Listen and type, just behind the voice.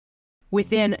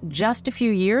Within just a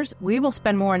few years, we will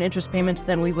spend more on interest payments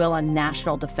than we will on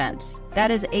national defense.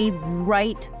 That is a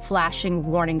bright, flashing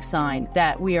warning sign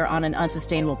that we are on an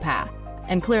unsustainable path.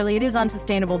 And clearly it is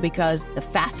unsustainable because the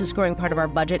fastest growing part of our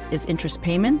budget is interest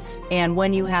payments. And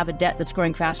when you have a debt that's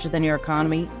growing faster than your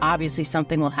economy, obviously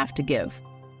something will have to give.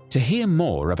 To hear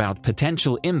more about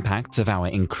potential impacts of our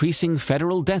increasing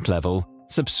federal debt level,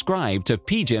 subscribe to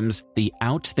PGIM's The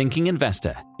Outthinking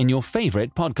Investor in your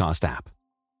favorite podcast app.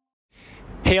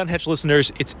 Hey, Unhedged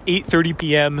listeners, it's 8:30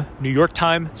 p.m. New York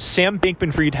time. Sam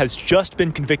Bankman-Fried has just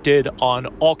been convicted on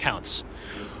all counts.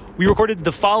 We recorded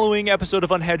the following episode of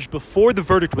Unhedged before the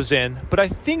verdict was in, but I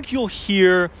think you'll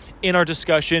hear in our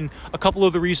discussion a couple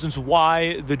of the reasons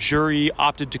why the jury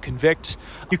opted to convict.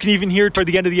 You can even hear toward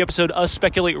the end of the episode us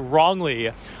speculate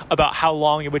wrongly about how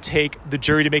long it would take the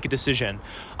jury to make a decision.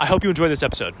 I hope you enjoy this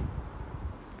episode.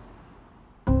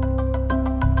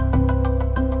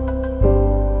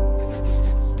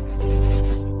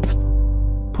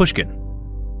 Pushkin.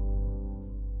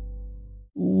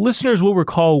 Listeners will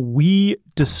recall we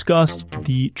discussed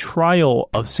the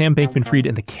trial of Sam Bankman-Fried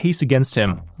and the case against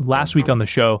him last week on the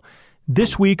show.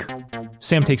 This week,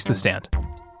 Sam takes the stand.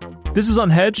 This is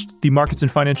Unhedged, the markets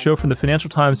and finance show from the Financial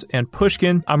Times and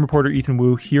Pushkin. I'm reporter Ethan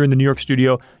Wu here in the New York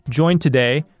studio, joined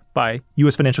today by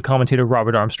U.S. financial commentator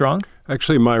Robert Armstrong.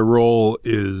 Actually, my role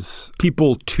is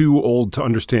people too old to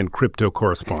understand crypto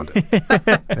correspondent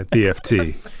at the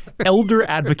FT. Elder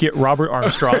advocate Robert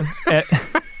Armstrong.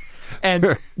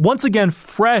 And once again,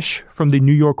 fresh from the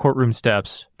New York courtroom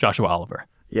steps, Joshua Oliver.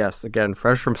 Yes, again,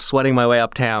 fresh from sweating my way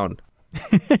uptown.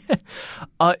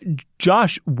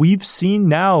 Josh, we've seen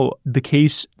now the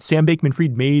case Sam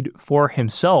Bankman-Fried made for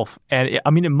himself. And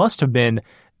it must have been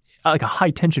like a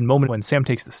high-tension moment when Sam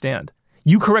takes the stand.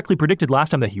 You correctly predicted last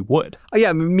time that he would. Oh,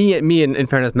 yeah, me and in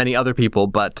fairness, many other people.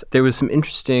 But there was some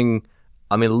interesting,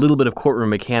 a little bit of courtroom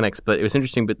mechanics, but it was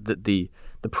interesting. But the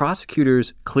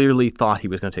prosecutors clearly thought he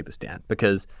was going to take the stand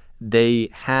because they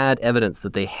had evidence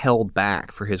that they held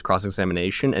back for his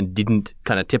cross-examination and didn't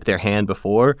kind of tip their hand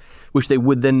before, which they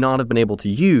would then not have been able to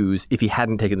use if he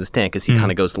hadn't taken the stand because he kind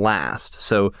of goes last.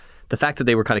 So the fact that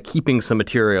they were kind of keeping some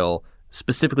material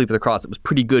specifically for the cross, it was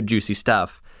pretty good, juicy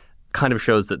stuff, kind of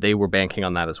shows that they were banking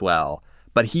on that as well.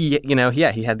 But he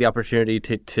had the opportunity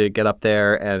to get up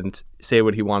there and say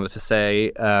what he wanted to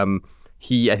say.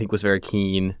 He, I think, was very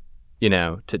keen,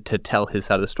 to tell his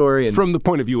side of the story. And from the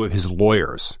point of view of his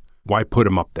lawyers, why put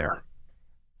him up there?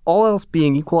 All else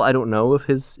being equal, I don't know if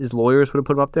his lawyers would have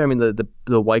put him up there.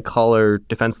 The white-collar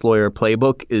defense lawyer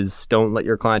playbook is don't let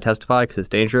your client testify because it's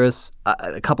dangerous.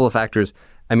 A couple of factors.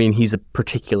 He's a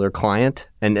particular client,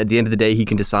 and at the end of the day, he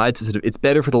can decide. So it's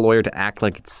better for the lawyer to act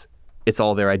like it's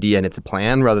all their idea and it's a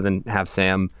plan rather than have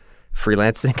Sam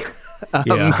freelancing.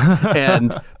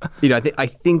 And I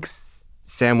think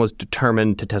Sam was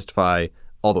determined to testify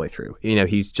all the way through.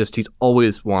 He's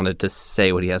always wanted to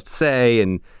say what he has to say,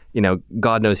 and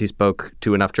God knows he spoke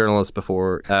to enough journalists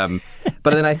before. But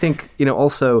then I think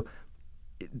also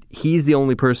he's the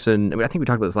only person. I think we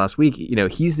talked about this last week.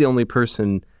 He's the only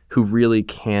person who really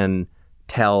can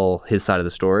tell his side of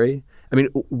the story.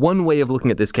 One way of looking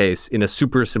at this case in a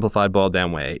super simplified, boiled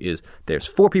down way is there's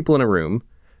 4 people in a room.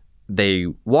 They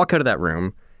walk out of that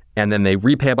room and then they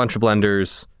repay a bunch of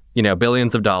lenders,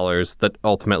 billions of dollars that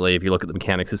ultimately, if you look at the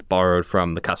mechanics, is borrowed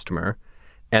from the customer.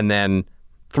 And then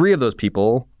 3 of those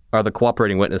people are the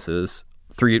cooperating witnesses,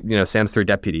 Sam's 3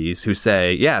 deputies who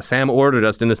say, yeah, Sam ordered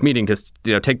us in this meeting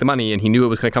to take the money and he knew it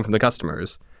was going to come from the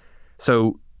customers.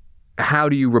 So how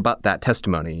do you rebut that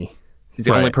testimony? He's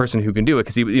the only person who can do it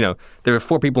because there were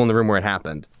 4 people in the room where it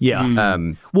happened. Yeah.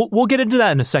 We'll get into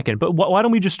that in a second, but why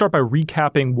don't we just start by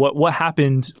recapping what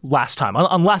happened last time,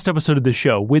 on last episode of the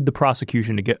show with the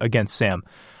prosecution against Sam.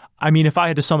 If I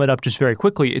had to sum it up just very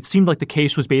quickly, it seemed like the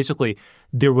case was basically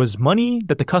there was money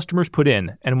that the customers put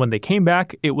in, and when they came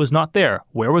back, it was not there.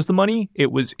 Where was the money?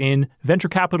 It was in venture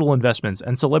capital investments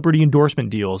and celebrity endorsement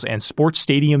deals and sports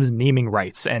stadiums naming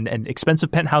rights and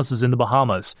expensive penthouses in the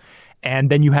Bahamas. And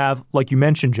then you have, like you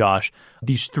mentioned, Josh,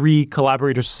 these 3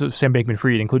 collaborators of Sam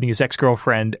Bankman-Fried, including his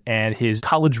ex-girlfriend and his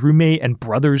college roommate and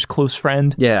brother's close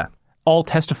friend. Yeah. All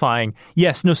testifying,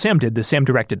 yes, no, Sam did this, Sam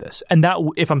directed this. And that,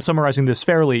 if I'm summarizing this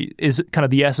fairly, is kind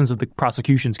of the essence of the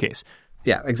prosecution's case.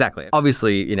 Yeah, exactly.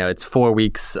 Obviously, it's 4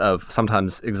 weeks of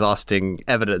sometimes exhausting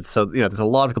evidence. So, there's a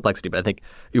lot of complexity, but I think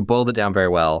you boiled it down very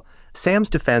well.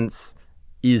 Sam's defense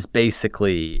is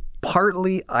basically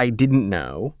partly I didn't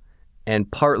know, and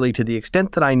partly to the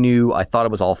extent that I knew, I thought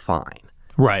it was all fine.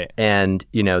 Right. And,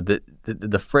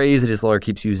 the phrase that his lawyer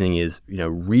keeps using is,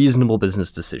 reasonable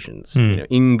business decisions,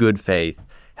 in good faith,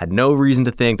 had no reason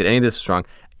to think that any of this was wrong.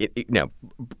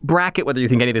 Bracket whether you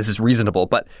think any of this is reasonable,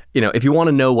 but if you want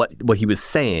to know what he was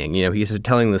saying, he's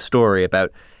telling the story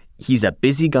about he's a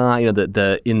busy guy.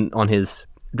 On his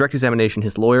direct examination,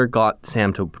 his lawyer got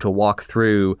Sam to walk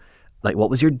through like, what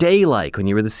was your day like when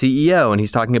you were the CEO? And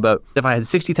he's talking about, if I had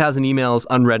 60,000 emails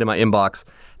unread in my inbox,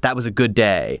 that was a good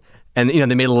day. And, they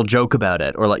made a little joke about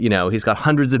it. Or like, he's got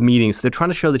hundreds of meetings. So they're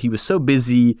trying to show that he was so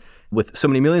busy with so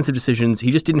many millions of decisions.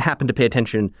 He just didn't happen to pay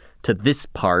attention to this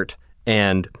part.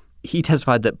 And he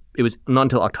testified that it was not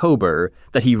until October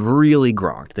that he really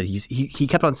grokked, that he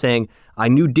kept on saying, I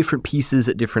knew different pieces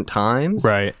at different times,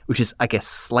 right? Which is, I guess,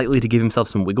 slightly to give himself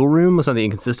some wiggle room with some of the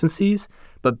inconsistencies.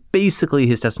 But basically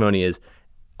his testimony is,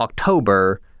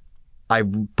 October, I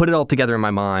put it all together in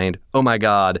my mind. Oh my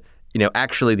God,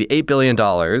 actually the $8 billion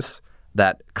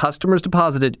that customers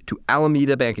deposited to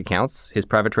Alameda bank accounts, his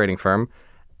private trading firm,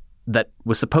 that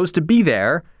was supposed to be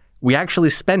there, we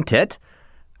actually spent it.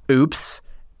 Oops.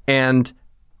 And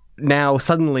now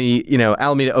suddenly,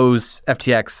 Alameda owes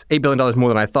FTX $8 billion more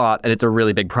than I thought, and it's a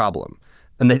really big problem.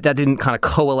 And that didn't kind of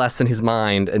coalesce in his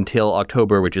mind until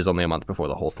October, which is only a month before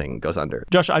the whole thing goes under.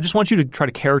 Josh, I just want you to try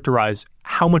to characterize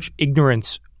how much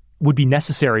ignorance would be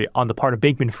necessary on the part of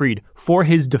Bankman-Fried for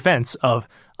his defense of,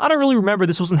 I don't really remember,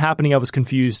 this wasn't happening, I was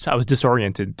confused, I was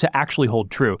disoriented, to actually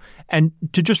hold true. And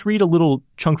to just read a little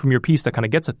chunk from your piece that kind of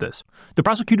gets at this. The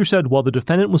prosecutor said while the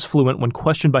defendant was fluent when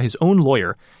questioned by his own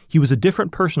lawyer, he was a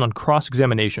different person on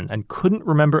cross-examination and couldn't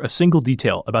remember a single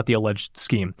detail about the alleged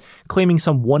scheme, claiming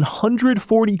some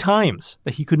 140 times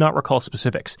that he could not recall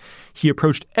specifics. He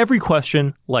approached every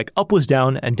question like up was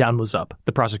down and down was up,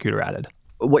 the prosecutor added.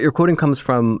 What you're quoting comes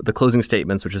from the closing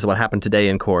statements, which is what happened today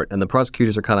in court. And the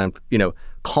prosecutors are kind of,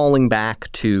 calling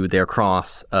back to their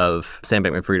cross of Sam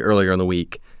Bankman-Fried earlier in the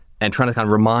week and trying to kind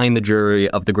of remind the jury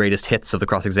of the greatest hits of the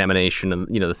cross-examination and,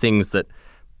 the things that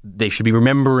they should be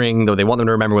remembering, though they want them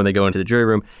to remember when they go into the jury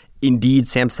room. Indeed,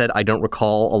 Sam said, I don't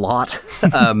recall a lot.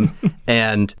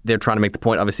 And they're trying to make the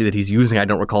point, obviously, that he's using I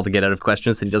don't recall to get out of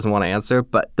questions that he doesn't want to answer.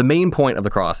 But the main point of the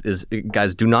cross is,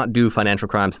 guys, do not do financial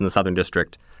crimes in the Southern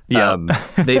District. Yeah.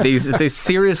 They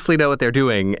seriously know what they're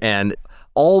doing. And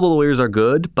all the lawyers are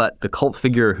good, but the cult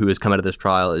figure who has come out of this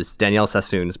trial is Danielle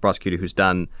Sassoon, this prosecutor who's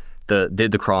did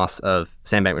the cross of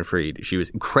Sam Bankman-Fried. She was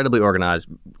incredibly organized,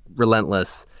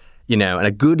 relentless, and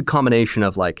a good combination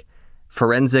of like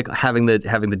forensic, having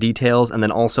the details, and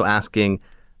then also asking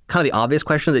kind of the obvious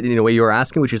question that in a way you were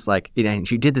asking, which is like, and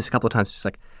she did this a couple of times. She's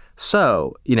like,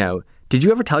 so, did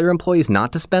you ever tell your employees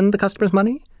not to spend the customer's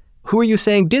money? Who are you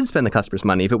saying did spend the customer's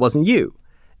money if it wasn't you?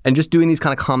 And just doing these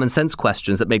kind of common sense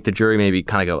questions that make the jury maybe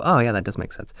kind of go, oh, yeah, that does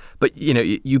make sense. But,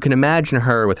 you can imagine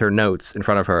her with her notes in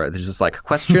front of her. There's just like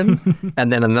question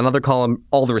and then in another column,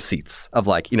 all the receipts of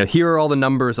like, here are all the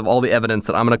numbers of all the evidence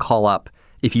that I'm going to call up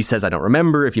if he says I don't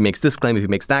remember, if he makes this claim, if he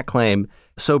makes that claim.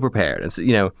 So prepared. And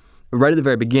so, right at the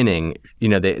very beginning,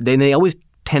 they always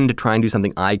tend to try and do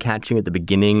something eye-catching at the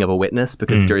beginning of a witness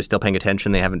because the jury's still paying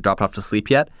attention. They haven't dropped off to sleep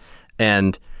yet.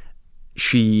 And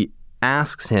she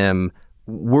asks him,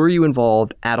 were you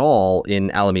involved at all in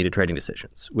Alameda trading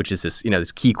decisions? Which is this,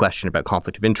 this key question about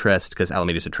conflict of interest because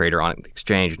Alameda's a trader on the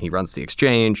exchange and he runs the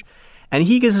exchange. And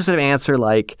he gives a sort of answer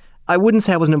like, I wouldn't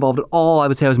say I wasn't involved at all. I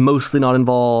would say I was mostly not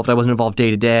involved. I wasn't involved day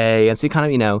to day. And so he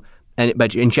kind of,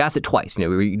 and she asked it twice.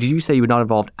 Did you say you were not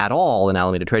involved at all in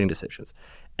Alameda trading decisions?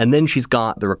 And then she's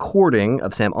got the recording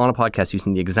of Sam on a podcast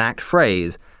using the exact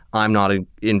phrase, I'm not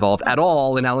involved at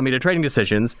all in Alameda trading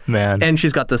decisions. Man. And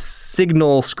she's got the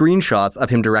signal screenshots of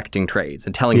him directing trades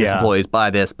and telling his employees, buy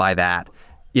this, buy that.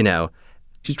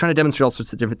 She's trying to demonstrate all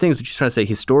sorts of different things, but she's trying to say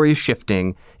his story is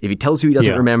shifting. If he tells you he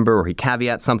doesn't remember or he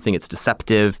caveats something, it's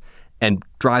deceptive, and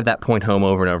drive that point home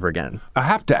over and over again. I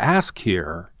have to ask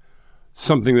here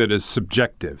something that is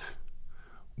subjective.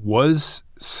 Was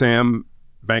Sam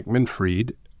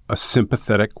Bankman-Fried a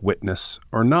sympathetic witness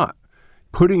or not?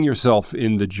 Putting yourself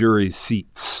in the jury's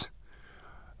seats,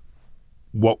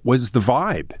 what was the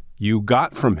vibe you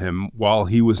got from him while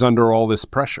he was under all this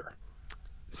pressure?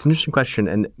 It's an interesting question.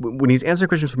 And when he's answering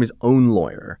questions from his own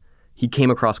lawyer, he came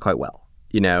across quite well.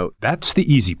 That's the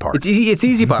easy part. It's the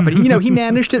easy part. But, he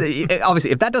managed to,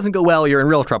 obviously, if that doesn't go well, you're in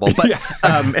real trouble. But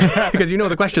because what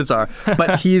the questions are.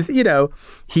 But he's, he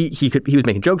was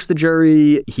making jokes to the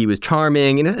jury. He was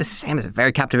charming. Sam is a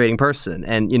very captivating person.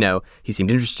 And, he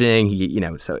seemed interesting.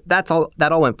 So that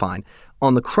all went fine.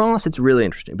 On the cross, it's really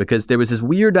interesting because there was this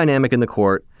weird dynamic in the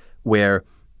court where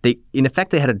they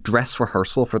had a dress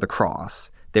rehearsal for the cross.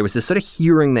 There was this sort of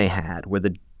hearing they had where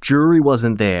the jury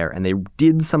wasn't there, and they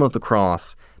did some of the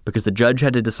cross because the judge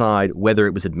had to decide whether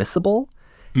it was admissible.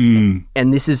 And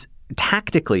this is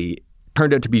tactically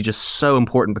turned out to be just so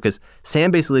important because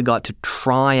Sam basically got to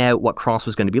try out what cross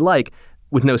was going to be like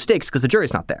with no stakes because the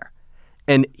jury's not there.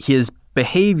 And his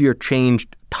behavior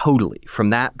changed totally from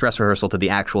that dress rehearsal to the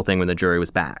actual thing when the jury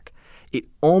was back. It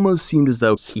almost seemed as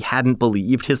though he hadn't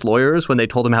believed his lawyers when they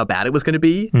told him how bad it was going to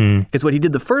be. Because what he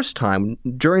did the first time,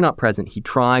 jury not present, he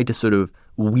tried to sort of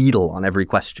wheedle on every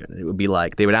question. It would be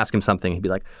like, they would ask him something, he'd be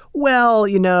like, well,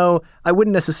 I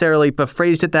wouldn't necessarily have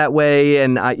phrased it that way,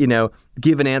 and I,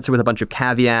 give an answer with a bunch of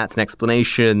caveats and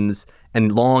explanations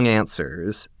and long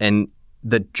answers. And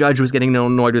the judge was getting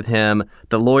asnoyed with him.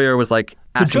 The lawyer was like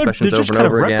asking questions over and over again. The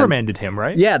judge kind of reprimanded him,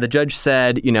 right? Yeah, the judge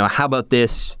said, how about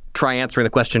this? Try answering the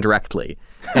question directly.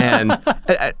 And,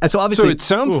 and so obviously... So it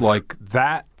sounds like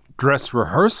that dress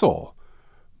rehearsal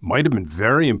might have been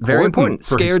very important. Very important.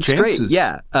 For Scared his chances. straight,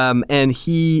 yeah.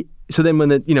 So then when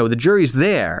the jury's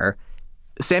there,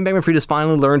 Sam Bankman-Fried has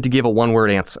finally learned to give a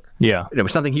one-word answer. Yeah. It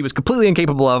was something he was completely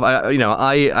incapable of.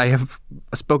 I have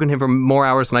spoken to him for more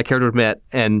hours than I care to admit,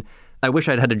 and I wish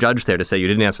I'd had a judge there to say you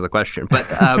didn't answer the question. But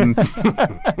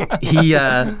he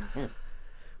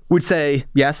would say,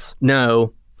 yes,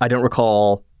 no, I don't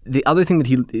recall. The other thing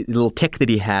the little tick that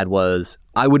he had was,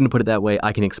 I wouldn't put it that way,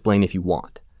 I can explain if you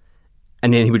want.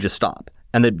 And then he would just stop.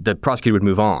 And the prosecutor would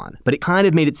move on. But it kind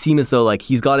of made it seem as though like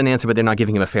he's got an answer, but they're not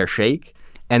giving him a fair shake.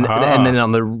 And then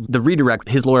on the redirect,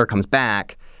 his lawyer comes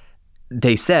back.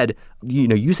 They said,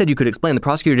 you said you could explain. The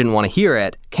prosecutor didn't want to hear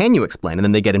it. Can you explain? And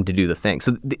then they get him to do the thing.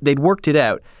 So they'd worked it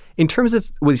out. In terms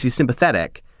of was he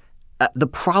sympathetic, the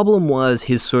problem was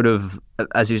his sort of,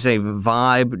 as you say,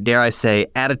 vibe, dare I say,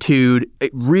 attitude.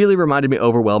 It really reminded me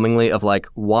overwhelmingly of like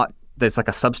there's like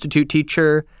a substitute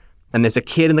teacher and there's a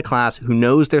kid in the class who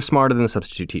knows they're smarter than the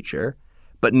substitute teacher,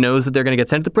 but knows that they're going to get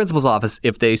sent to the principal's office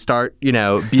if they start,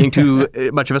 being too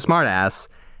much of a smartass.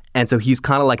 And so he's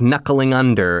kind of like knuckling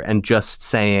under and just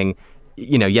saying,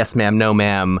 yes, ma'am, no,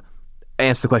 ma'am,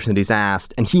 answer the question that he's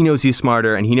asked. And he knows he's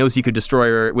smarter and he knows he could destroy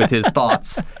her with his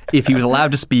thoughts if he was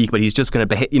allowed to speak, but he's just going to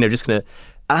behave,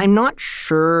 I'm not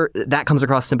sure that comes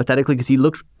across sympathetically because he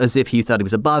looked as if he thought he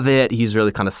was above it. He's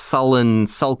really kind of sullen,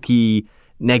 sulky,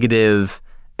 negative.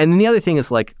 And then the other thing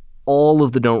is like all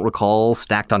of the don't recalls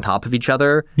stacked on top of each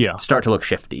other start to look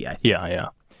shifty, I think. Yeah.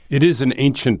 It is an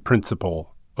ancient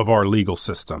principle of our legal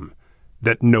system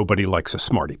that nobody likes a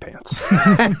smarty pants.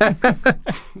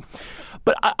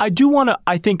 But I don't want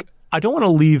to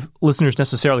leave listeners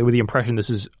necessarily with the impression this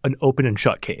is an open and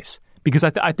shut case. Because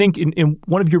I think in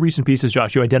one of your recent pieces,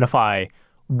 Josh, you identify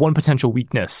one potential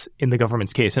weakness in the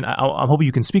government's case. And I'm hoping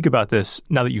you can speak about this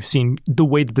now that you've seen the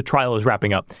way that the trial is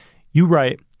wrapping up. You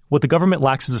write, what the government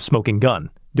lacks is a smoking gun.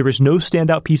 There is no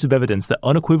standout piece of evidence that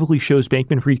unequivocally shows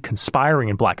Bankman-Fried conspiring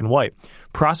in black and white.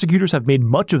 Prosecutors have made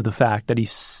much of the fact that he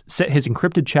set his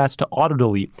encrypted chats to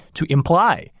auto-delete to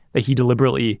imply that he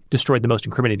deliberately destroyed the most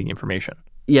incriminating information.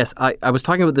 Yes, I was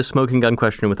talking about the smoking gun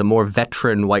question with a more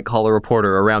veteran white-collar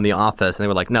reporter around the office, and they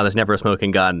were like, no, there's never a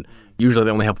smoking gun. Usually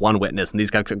they only have one witness, and these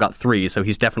guys got three, so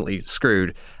he's definitely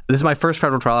screwed. This is my first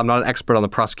federal trial. I'm not an expert on the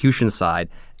prosecution side.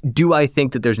 Do I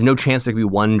think that there's no chance there could be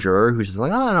one juror who's just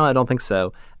like, oh, no, I don't think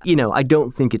so. I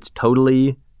don't think it's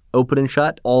totally open and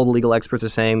shut. All the legal experts are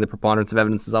saying the preponderance of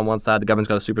evidence is on one side. The government's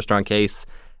got a super strong case.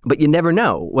 But you never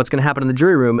know what's going to happen in the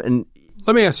jury room. And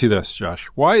let me ask you this, Josh.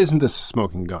 Why isn't this a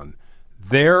smoking gun?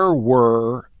 There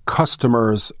were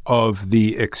customers of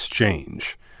the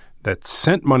exchange that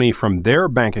sent money from their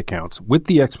bank accounts with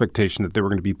the expectation that they were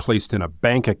going to be placed in a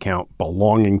bank account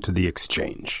belonging to the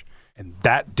exchange. And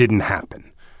that didn't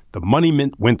happen. The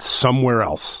money went somewhere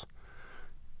else.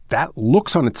 That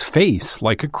looks on its face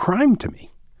like a crime to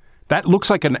me. That looks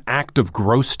like an act of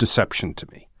gross deception to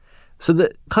me. So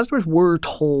the customers were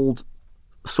told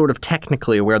sort of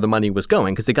technically where the money was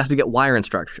going because they got to get wire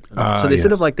instructions. So they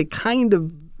sort of like, they kind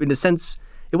of, in a sense,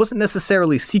 it wasn't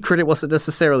necessarily secret. It wasn't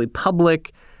necessarily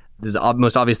public. This is the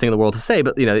most obvious thing in the world to say,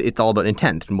 but, it's all about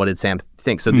intent and what did Sam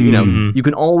think. So, you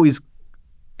can always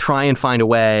try and find a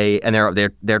way, and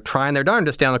they're trying their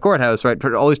darndest down the courthouse, right?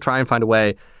 Always try and find a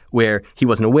way where he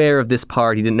wasn't aware of this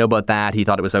part, he didn't know about that, he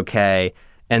thought it was okay.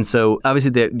 And so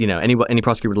obviously, any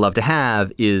prosecutor would love to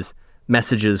have is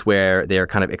messages where they're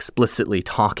kind of explicitly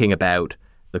talking about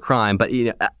the crime. But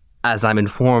as I'm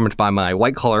informed by my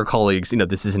white-collar colleagues,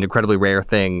 this is an incredibly rare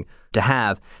thing to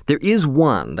have. There is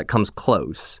one that comes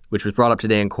close, which was brought up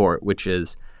today in court, which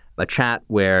is a chat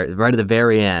where, right at the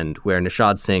very end, where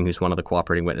Nishad Singh, who's one of the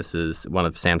cooperating witnesses, one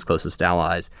of Sam's closest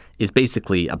allies, is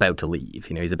basically about to leave.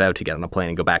 He's about to get on a plane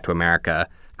and go back to America,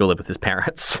 go live with his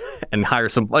parents, and hire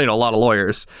a lot of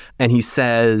lawyers. And he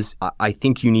says, I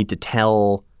think you need to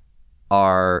tell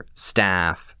our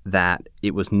staff that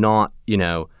it was not,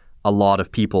 a lot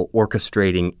of people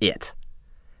orchestrating it.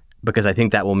 because I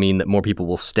think that will mean that more people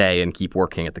will stay and keep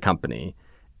working at the company.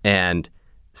 And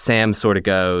Sam sort of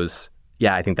goes,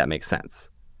 yeah, I think that makes sense.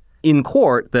 In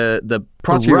court, the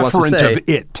prosecutor wants to say... The referent of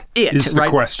it is the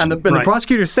question. And the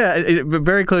prosecutor said, it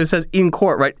very clearly says in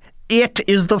court, right, it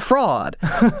is the fraud.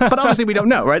 But obviously we don't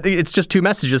know, right? It's just two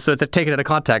messages, so it's taken out of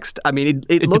context. I mean,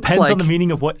 it looks depends like... on the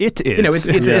meaning of what it is. You know,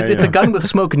 it's a gun with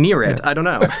smoke near it. I don't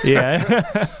know.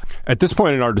 Yeah. At this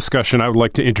point in our discussion, I would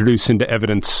like to introduce into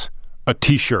evidence a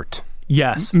T-shirt.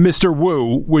 Yes. Mr.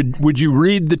 Wu, would you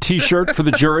read the T-shirt for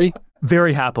the jury?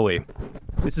 Very happily.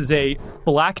 This is a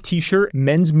black T-shirt,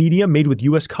 men's media, made with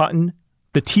U.S. cotton.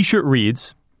 The T-shirt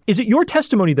reads, "Is it your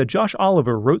testimony that Josh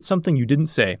Oliver wrote something you didn't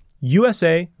say?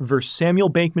 USA versus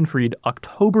Samuel Bankman-Fried,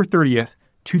 October 30th,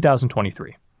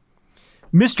 2023.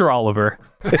 Mr. Oliver,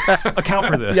 account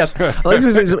for this." Yes,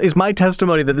 Alexis is my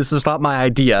testimony that this is not my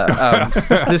idea.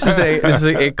 This is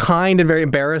a kind and very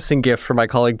embarrassing gift from my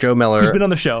colleague Joe Miller, who's been on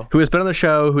the show, who has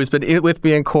been in it with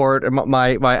me in court,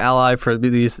 my ally for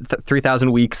these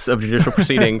 3,000 weeks of judicial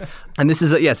proceeding. And this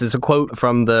is it's a quote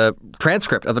from the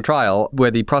transcript of the trial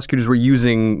where the prosecutors were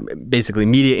using basically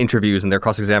media interviews in their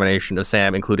cross-examination of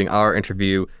Sam, including our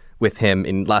interview with him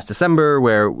in last December,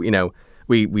 where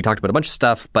we talked about a bunch of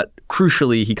stuff, but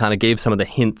crucially, he kind of gave some of the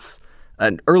hints,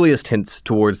 earliest hints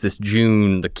towards this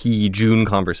the key June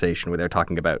conversation where they're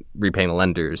talking about repaying the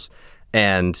lenders.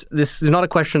 And this is not a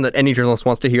question that any journalist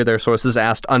wants to hear their sources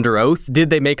asked under oath. Did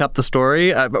they make up the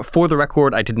story? But for the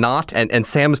record, I did not. And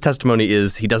Sam's testimony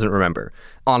is he doesn't remember.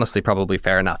 Honestly, probably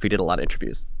fair enough. He did a lot of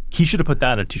interviews. He should have put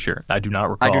that on a T-shirt. I do not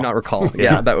recall. I do not recall.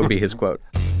 Yeah, that would be his quote.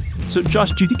 So,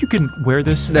 Josh, do you think you can wear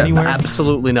this anywhere?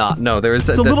 Absolutely not. No, it's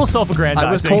a little self-aggrandizing.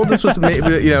 I was told this was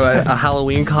a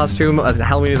Halloween costume.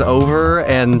 Halloween is over,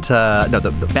 and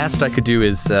the best I could do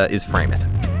is frame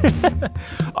it.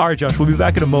 All right, Josh, we'll be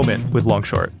back in a moment with Long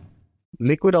Short.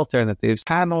 Liquid alternatives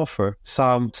can offer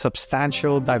some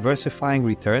substantial diversifying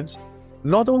returns,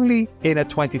 not only in a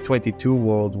 2022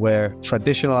 world where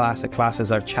traditional asset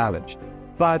classes are challenged,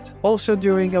 but also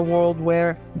during a world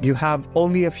where you have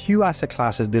only a few asset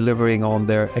classes delivering on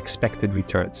their expected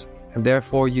returns. And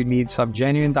therefore, you need some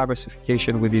genuine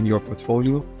diversification within your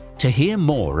portfolio. To hear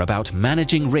more about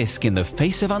managing risk in the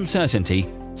face of uncertainty,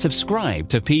 subscribe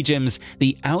to PGIM's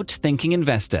The Outthinking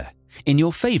Investor in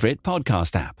your favorite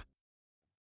podcast app.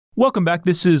 Welcome back.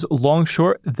 This is Long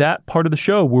Short, that part of the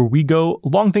show where we go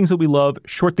long things that we love,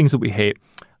 short things that we hate.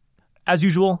 As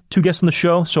usual, two guests on the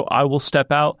show, so I will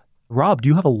step out. Rob, do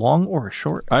you have a long or a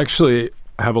short? I actually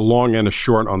have a long and a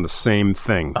short on the same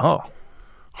thing. Oh.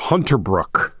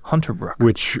 Hunterbrook.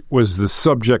 Which was the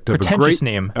subject of a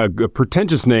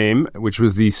pretentious name, which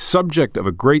was the subject of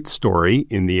a great story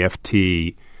in the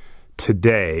FT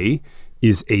today,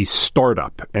 is a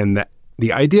startup. And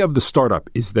the idea of the startup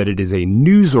is that it is a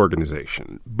news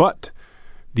organization. But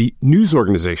the news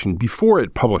organization, before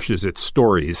it publishes its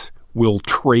stories, will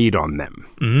trade on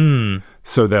them.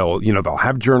 So they'll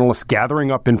have journalists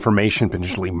gathering up information,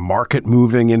 potentially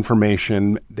market-moving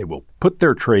information. They will put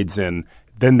their trades in,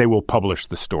 then they will publish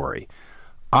the story.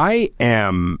 I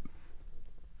am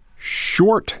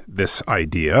short this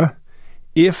idea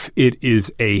if it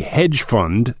is a hedge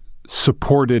fund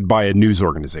supported by a news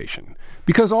organization,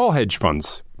 because all hedge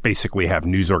funds basically have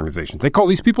news organizations. They call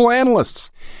these people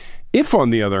analysts. If, on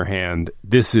the other hand,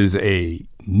 this is a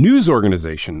news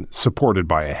organization supported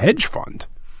by a hedge fund,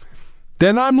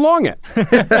 then I'm long it.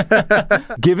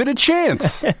 Give it a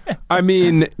chance. I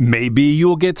mean, maybe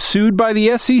you'll get sued by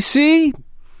the SEC,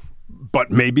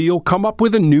 but maybe you'll come up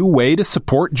with a new way to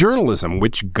support journalism,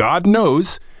 which God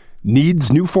knows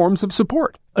needs new forms of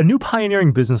support. A new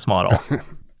pioneering business model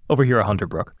over here at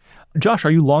Hunterbrook. Josh,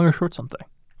 are you long or short something?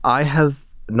 I have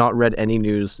not read any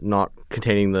news not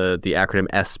containing the acronym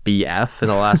SBF in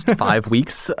the last 5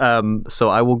 weeks. So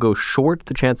I will go short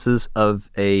the chances of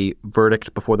a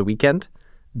verdict before the weekend.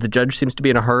 The judge seems to be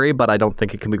in a hurry, but I don't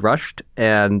think it can be rushed.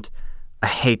 And I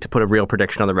hate to put a real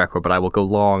prediction on the record, but I will go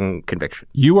long conviction.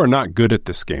 You are not good at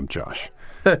this game, Josh.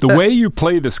 The way you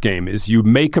play this game is you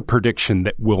make a prediction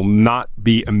that will not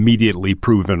be immediately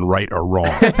proven right or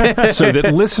wrong, so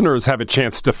that listeners have a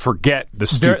chance to forget the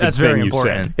stupid thing you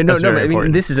said. No, I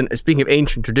mean, this is speaking of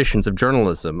ancient traditions of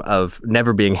journalism, of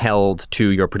never being held to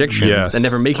your predictions and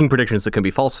never making predictions that can be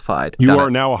falsified. You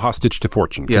are now a hostage to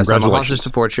fortune. Yes, Congratulations. I'm a hostage to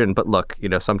fortune, but look,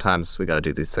 sometimes we got to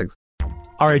do these things.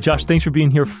 All right, Josh, thanks for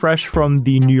being here fresh from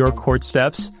the New York court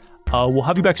steps. We'll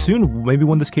have you back soon, maybe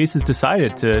when this case is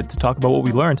decided, to talk about what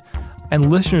we learned.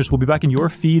 And listeners, we'll be back in your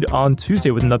feed on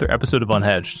Tuesday with another episode of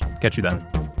Unhedged. Catch you then.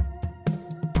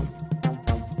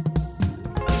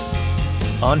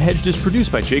 Unhedged is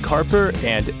produced by Jake Harper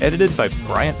and edited by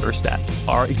Bryant Erstadt.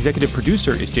 Our executive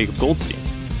producer is Jacob Goldstein.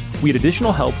 We had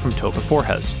additional help from Topher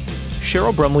Forhes.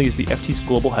 Cheryl Brumley is the FT's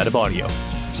global head of audio.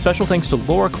 Special thanks to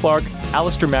Laura Clark,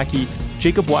 Alistair Mackey,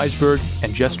 Jacob Weisberg,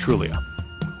 and Jess Trulia.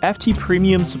 FT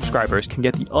Premium subscribers can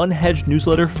get the Unhedged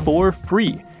newsletter for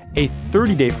free. A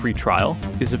 30-day free trial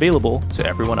is available to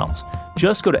everyone else.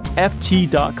 Just go to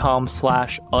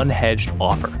ft.com/unhedged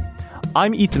offer.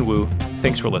 I'm Ethan Wu.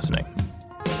 Thanks for listening.